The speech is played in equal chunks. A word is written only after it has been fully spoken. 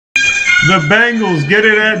The Bengals get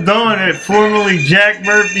it done at formerly Jack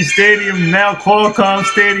Murphy Stadium, now Qualcomm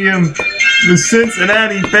Stadium. The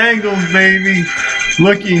Cincinnati Bengals, baby,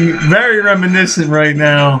 looking very reminiscent right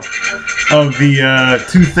now of the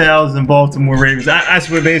 2000 Baltimore Ravens. That's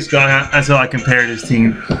what basically that's how I compare this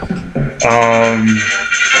team.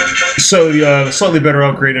 So the slightly better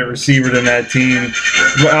upgraded receiver than that team.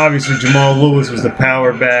 Obviously, Jamal Lewis was the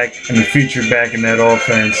power back and the featured back in that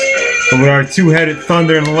offense. But with our two-headed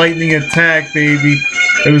thunder and lightning attack, baby,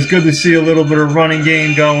 it was good to see a little bit of running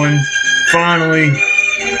game going. Finally,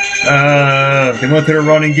 they went to the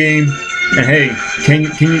running game. And hey,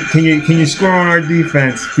 can you score on our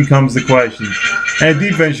defense? Becomes the question. And the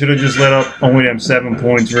defense should have just let up only them 7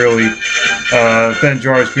 points, really. Ben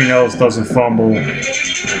Jarvis being else doesn't fumble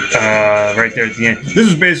right there at the end. This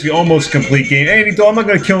was basically almost a complete game. Andy, I'm not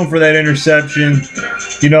gonna kill him for that interception.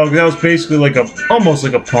 You know, that was basically like almost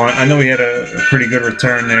like a punt. I know he had a pretty good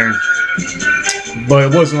return there, but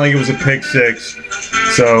it wasn't like it was a pick six.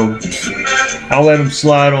 So I'll let him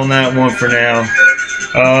slide on that one for now.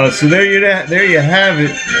 So there you have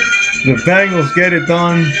it. The Bengals get it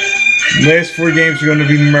done. Last 4 games are going to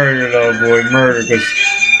be murder, though, boy, murder. Because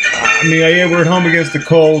I mean, yeah, we're at home against the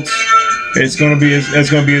Colts. It's going to be a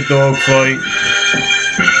dogfight.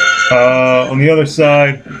 On the other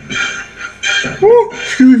side,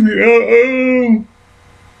 excuse me.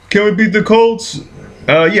 Can we beat the Colts?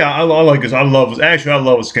 Yeah, I like this. I love us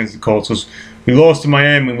against the Colts. Because we lost to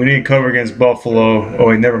Miami and we didn't cover against Buffalo. Oh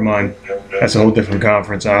wait, never mind. That's a whole different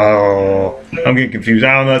conference. Oh, I'm getting confused.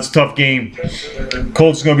 I don't know. It's a tough game.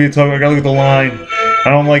 Colts is gonna be a tough. I gotta look at the line. I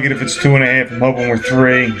don't like it if it's 2.5. I'm hoping we're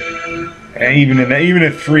 3. And even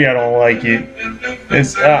at 3, I don't like it.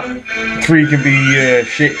 It's 3 can be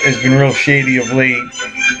has been real shady of late.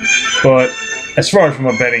 But as far as from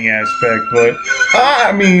a betting aspect, but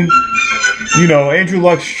I mean, you know, Andrew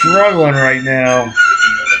Luck's struggling right now.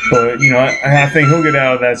 But, you know, I think he'll get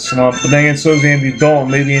out of that slump. But then again, so is Andy Dalton.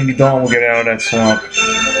 Maybe Andy Dalton will get out of that slump.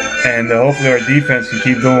 And hopefully our defense can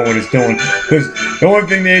keep doing what it's doing. Because the only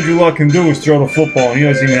thing that Andrew Luck can do is throw the football. And he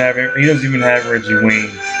doesn't even have Reggie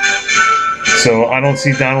Wayne. So I don't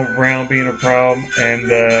see Donald Brown being a problem.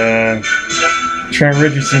 And Trent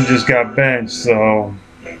Richardson just got benched. So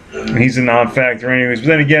he's a non-factor anyways. But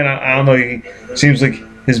then again, I don't know. He seems like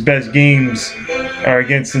his best games are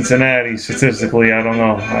against Cincinnati statistically. I don't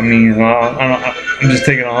know. I mean, I'm just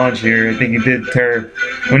taking a hunch here. I think he did tear,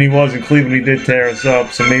 when he was in Cleveland, he did tear us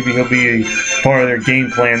up. So maybe he'll be a part of their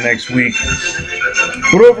game plan next week.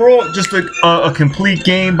 But overall, just a complete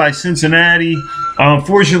game by Cincinnati.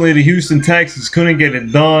 Unfortunately, the Houston Texans couldn't get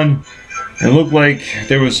it done. It looked like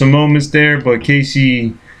there was some moments there, but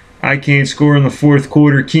Casey, I can't score in the 4th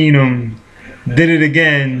quarter. Keenum did it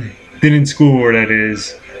again. Didn't score, that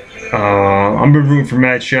is. I'm rooting for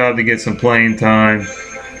Matt Schaub to get some playing time,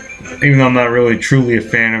 even though I'm not really truly a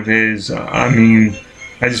fan of his. I mean,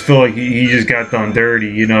 I just feel like he just got done dirty.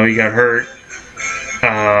 You know, he got hurt.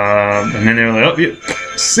 And then they were like, oh, yeah,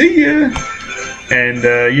 see ya. And,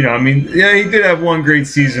 you know, I mean, yeah, he did have one great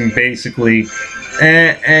season, basically.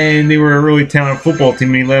 And they were a really talented football team,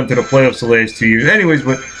 and he led them to the playoffs the last 2 years. Anyways,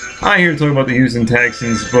 but I'm here to talk about the Houston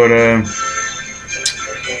Texans, but,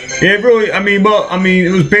 yeah, really. I mean,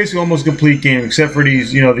 it was basically almost a complete game, except for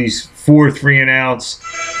these 4 3-and-outs.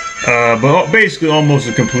 But basically, almost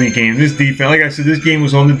a complete game. This defense, like I said, this game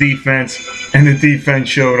was on the defense, and the defense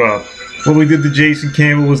showed up. What we did to Jason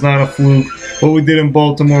Campbell was not a fluke. What we did in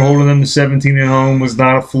Baltimore, holding them to 17 at home, was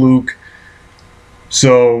not a fluke.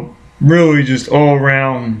 So, really, just all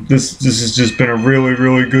around, this has just been a really,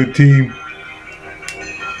 really good team.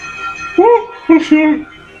 Woo, I'm sorry.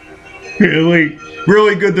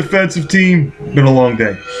 Really good defensive team. Been a long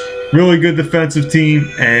day. Really good defensive team,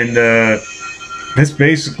 and that's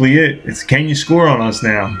basically it. It's can you score on us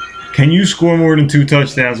now? Can you score more than 2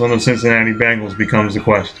 touchdowns on the Cincinnati Bengals becomes the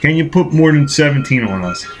question. Can you put more than 17 on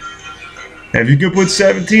us? If you can put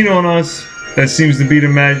 17 on us, that seems to be the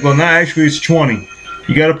magic. Well, not actually, it's 20.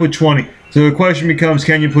 You got to put 20. So the question becomes,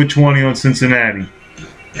 can you put 20 on Cincinnati?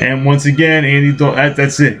 And once again, Andy,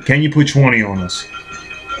 that's it. Can you put 20 on us?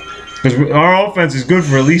 Because our offense is good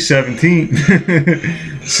for at least 17.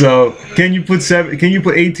 So can you put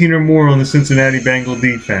 18 or more on the Cincinnati Bengal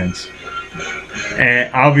defense? And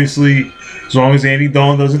obviously, as long as Andy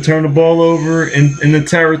Dalton doesn't turn the ball over in the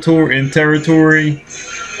territory,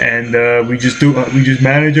 and we just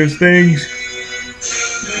manage our things.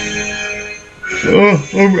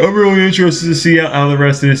 I'm really interested to see how the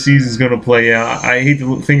rest of the season is going to play out. I hate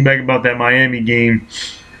to think back about that Miami game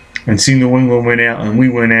and see New England win out and we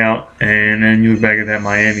went out, and then you look back at that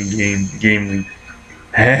Miami game we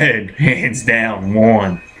had hands down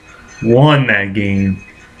won. won that game.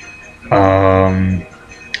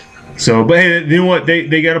 But hey, you know what?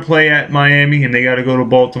 They got to play at Miami, and they got to go to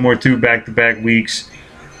Baltimore too, back-to-back weeks.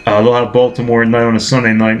 They'll have Baltimore night on a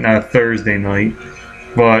Sunday night, not a Thursday night.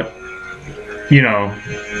 But, you know,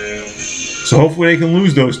 so hopefully they can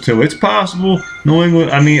lose those two. It's possible. New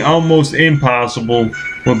England, I mean, almost impossible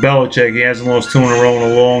with Belichick. He hasn't lost 2 in a row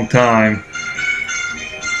in a long time.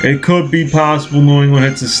 It could be possible New England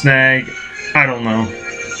hits a snag. I don't know.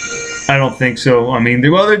 I don't think so. I mean,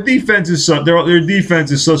 their defense is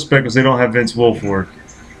suspect because they don't have Vince Wilfork.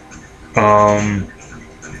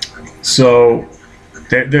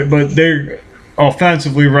 But they're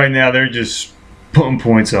offensively right now. They're just putting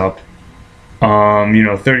points up.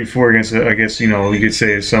 34 against, I guess, you could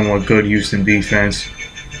say a somewhat good Houston defense.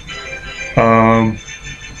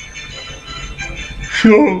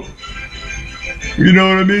 So, you know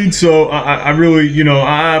what I mean? So, I really,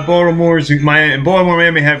 Baltimore,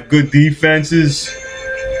 Miami have good defenses.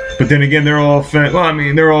 But then again, their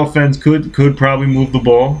offense could probably move the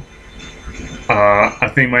ball.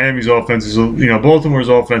 I think Miami's offense is, Baltimore's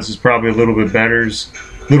offense is probably a little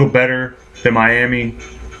better than Miami.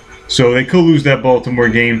 So they could lose that Baltimore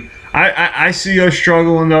game. I see us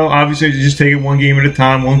struggling, though. Obviously, just take it one game at a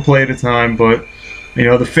time, one play at a time. But,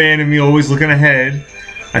 the fan in me always looking ahead.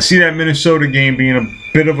 I see that Minnesota game being a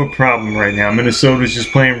bit of a problem right now. Minnesota's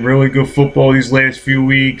just playing really good football these last few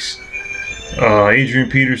weeks. Adrian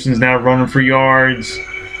Peterson's now running for yards.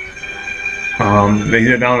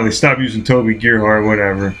 They stopped using Toby Gerhardt,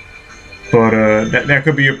 whatever. But that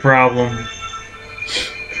could be a problem.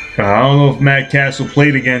 I don't know if Matt Castle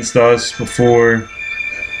played against us before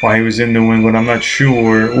while he was in New England. I'm not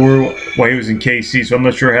sure. Or while he was in KC. So I'm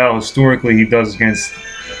not sure how historically he does against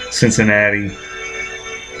Cincinnati.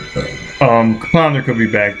 Ponder could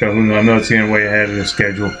be back, though. Who knows? I know it's getting way ahead of the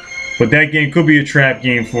schedule. But that game could be a trap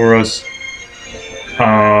game for us.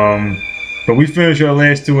 But we finished our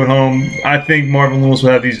last 2 at home. I think Marvin Lewis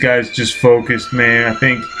will have these guys just focused, man. I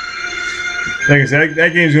think, like I said,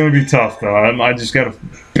 that game's going to be tough, though. I just got a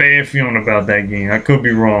bad feeling about that game. I could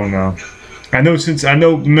be wrong, though. I know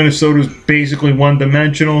Minnesota's basically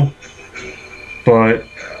one-dimensional, but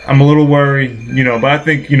I'm a little worried, But I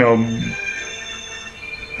think,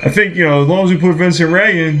 as long as we put Vincent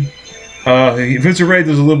Ray in, Vincent Ray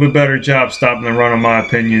does a little bit better job stopping the run, in my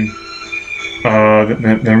opinion,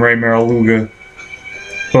 than Ray Maraluga.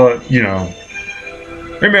 But,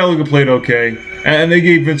 Ray Maraluga played okay. And they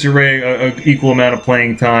gave Vincent Ray an equal amount of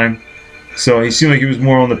playing time. So he seemed like he was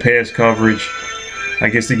more on the pass coverage. I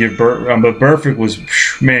guess they give but Burfict was,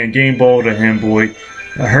 man, game ball to him, boy.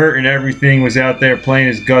 Hurt and everything, was out there playing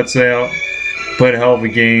his guts out. Played a hell of a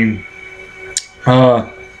game. So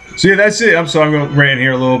yeah, that's it. I'm sorry, I'm going to rant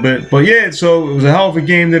here a little bit. But yeah, so it was a hell of a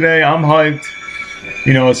game today. I'm hyped.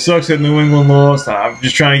 It sucks that New England lost. I'm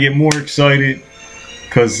just trying to get more excited.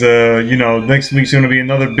 Because, next week's going to be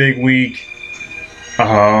another big week.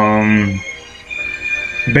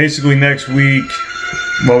 Basically next week,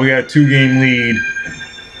 we got a 2-game lead.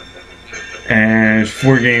 And there's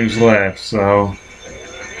 4 games left. So,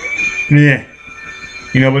 yeah.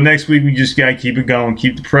 But next week we just gotta keep it going,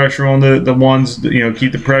 keep the pressure on the ones,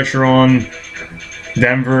 keep the pressure on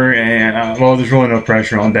Denver, and there's really no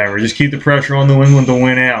pressure on Denver. Just keep the pressure on New England to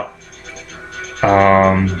win out.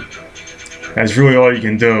 That's really all you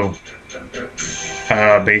can do.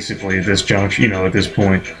 Basically at this junction, at this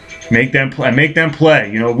point, make them play.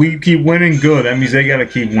 We keep winning, good. That means they gotta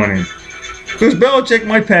keep winning. Because Belichick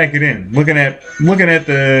might pack it in. Looking at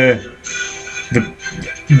the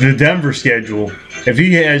Denver schedule. If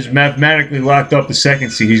he has mathematically locked up the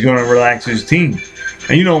 2nd seed, he's going to relax his team.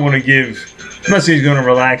 And you don't want to give... I'm not saying he's going to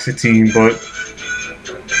relax the team, but...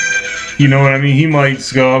 You know what I mean? He might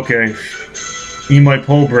go, okay... He might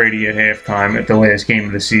pull Brady at halftime at the last game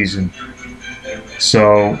of the season.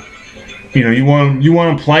 So... You want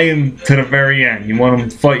him playing to the very end. You want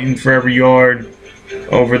him fighting for every yard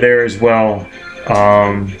over there as well.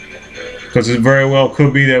 Because it very well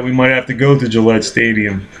could be that we might have to go to Gillette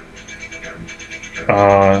Stadium.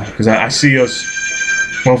 Because I see us,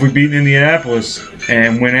 if we beat Indianapolis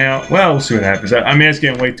and win out, we'll see what happens. I mean, it's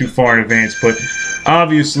getting way too far in advance, but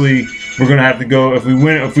obviously we're going to have to go, if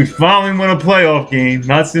we finally win a playoff game,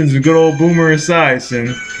 not since the good old Boomer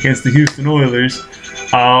Esiason against the Houston Oilers,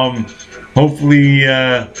 hopefully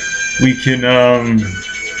we can,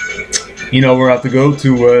 we're out to go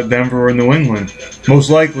to Denver or New England. Most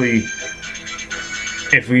likely,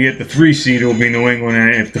 if we get the 3 seed, it will be New England,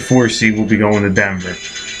 and if the 4 seed, we'll be going to Denver.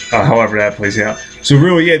 However that plays out. So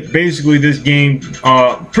really, yeah, basically this game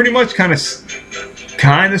pretty much kind of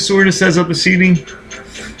sort of sets up the seeding.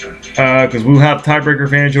 because we'll have tiebreaker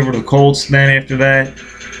advantage over the Colts then after that.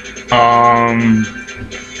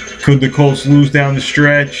 Could the Colts lose down the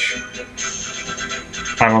stretch?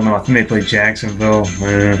 I don't know. I think they play Jacksonville.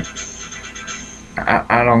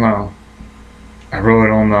 I don't know. I really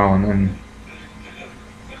don't know. And then,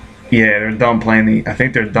 yeah, they're done playing the. I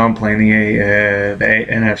think they're done playing the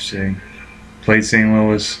NFC. Played St.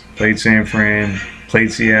 Louis, played San Fran,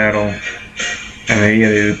 played Seattle, and then, yeah,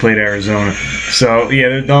 they played Arizona. So yeah,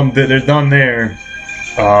 they're done. They're done there.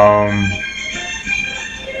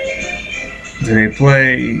 Do they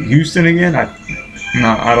play Houston again? I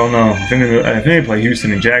don't know. I think they play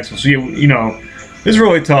Houston and Jacksonville. So you know, it's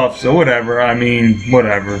really tough. So whatever. I mean,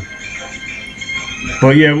 whatever.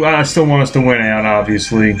 But yeah, I still want us to win out.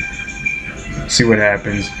 Obviously, see what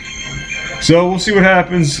happens. So we'll see what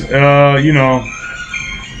happens. You know,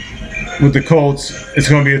 with the Colts, it's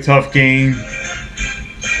going to be a tough game.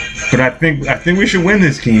 But I think we should win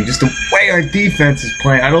this game. Just the way our defense is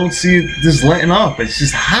playing, I don't see it just letting up. It's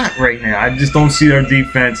just hot right now. I just don't see our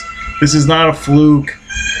defense. This is not a fluke.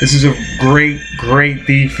 This is a great, great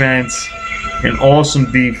defense, an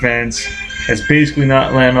awesome defense. That's basically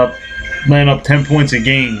not laying up 10 points a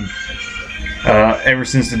game ever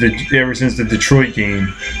since the Detroit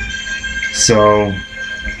game. So,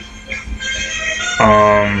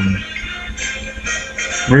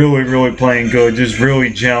 really, really playing good, just really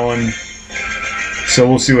gelling. So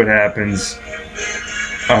we'll see what happens.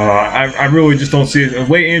 I really just don't see it. The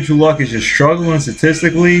way Andrew Luck is just struggling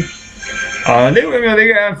statistically.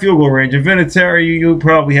 They got field goal range. In Vinatieri, you'll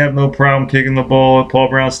probably have no problem kicking the ball at Paul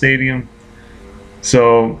Brown Stadium.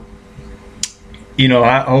 So, you know,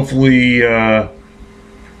 hopefully,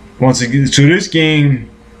 once again, so this game,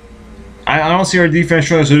 I don't see our defense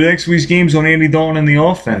struggling. So the next week's game's on Andy Dalton and the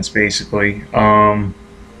offense, basically.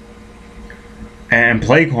 And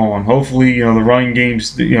play calling. Hopefully, you know, the running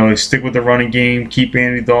games, you know, they stick with the running game, keep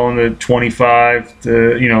Andy Dalton to 25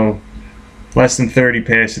 to, you know, less than 30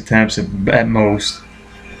 pass attempts at most.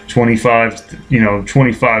 25, you know,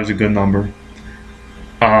 25 is a good number.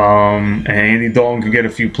 And Andy Dalton could get a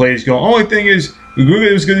few plays going. Only thing is,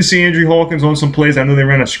 it was good to see Andrew Hawkins on some plays. I know they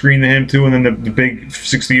ran a screen to him too, and then the big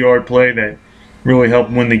 60-yard play that really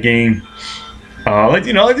helped win the game. Like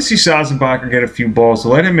to see Sazenbacher get a few balls. So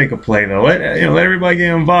let him make a play though. Let everybody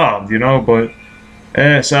get involved. You know, but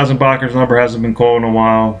Sazenbacher's number hasn't been called in a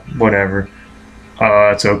while. Whatever.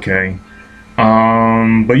 It's okay.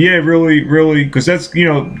 But yeah, really, because that's, you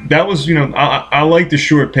know, that was, you know, I like the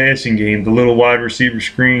short passing game, the little wide receiver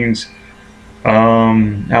screens,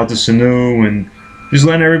 out to Sanu and just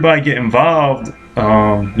letting everybody get involved.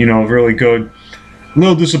 You know, really good. A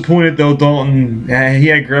little disappointed though, Dalton. He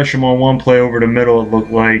had Gresham on one play over the middle. It looked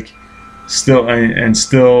like still,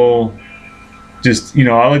 just, you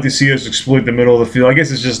know, I like to see us exploit the middle of the field. I guess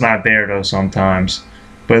it's just not there though sometimes.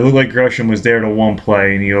 But it looked like Gresham was there to one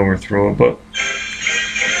play and he overthrew it. But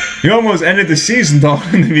he almost ended the season though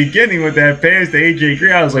in the beginning with that pass to AJ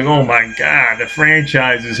Green. I was like, oh my God, the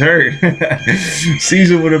franchise is hurt.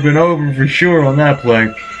 Season would have been over for sure on that play.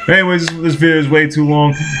 Anyways, this video is way too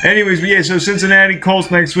long. Anyways, but yeah, so Cincinnati Colts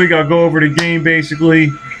next week. I'll go over the game basically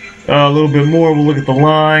a little bit more. We'll look at the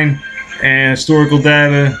line and historical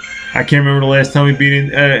data. I can't remember the last time we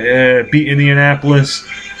beat Indianapolis.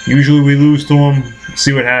 Usually we lose to them.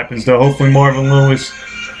 See what happens though. Hopefully Marvin Lewis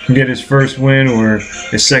can get his first win or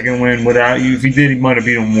his second win without you. If he did, he might have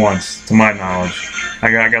beat him once, to my knowledge. I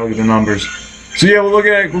gotta look at the numbers. So yeah, we'll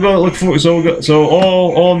look for. So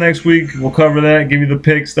all next week we'll cover that. Give you the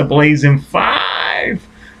picks, the Blazing 5,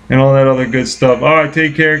 and all that other good stuff. All right,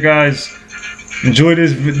 take care, guys. Enjoy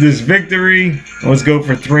this victory. Let's go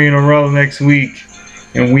for 3 in a row next week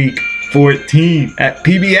in week 14 at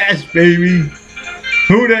PBS, baby.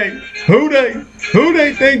 Who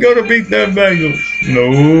they think gonna beat them Bengals?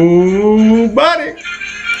 Nobody.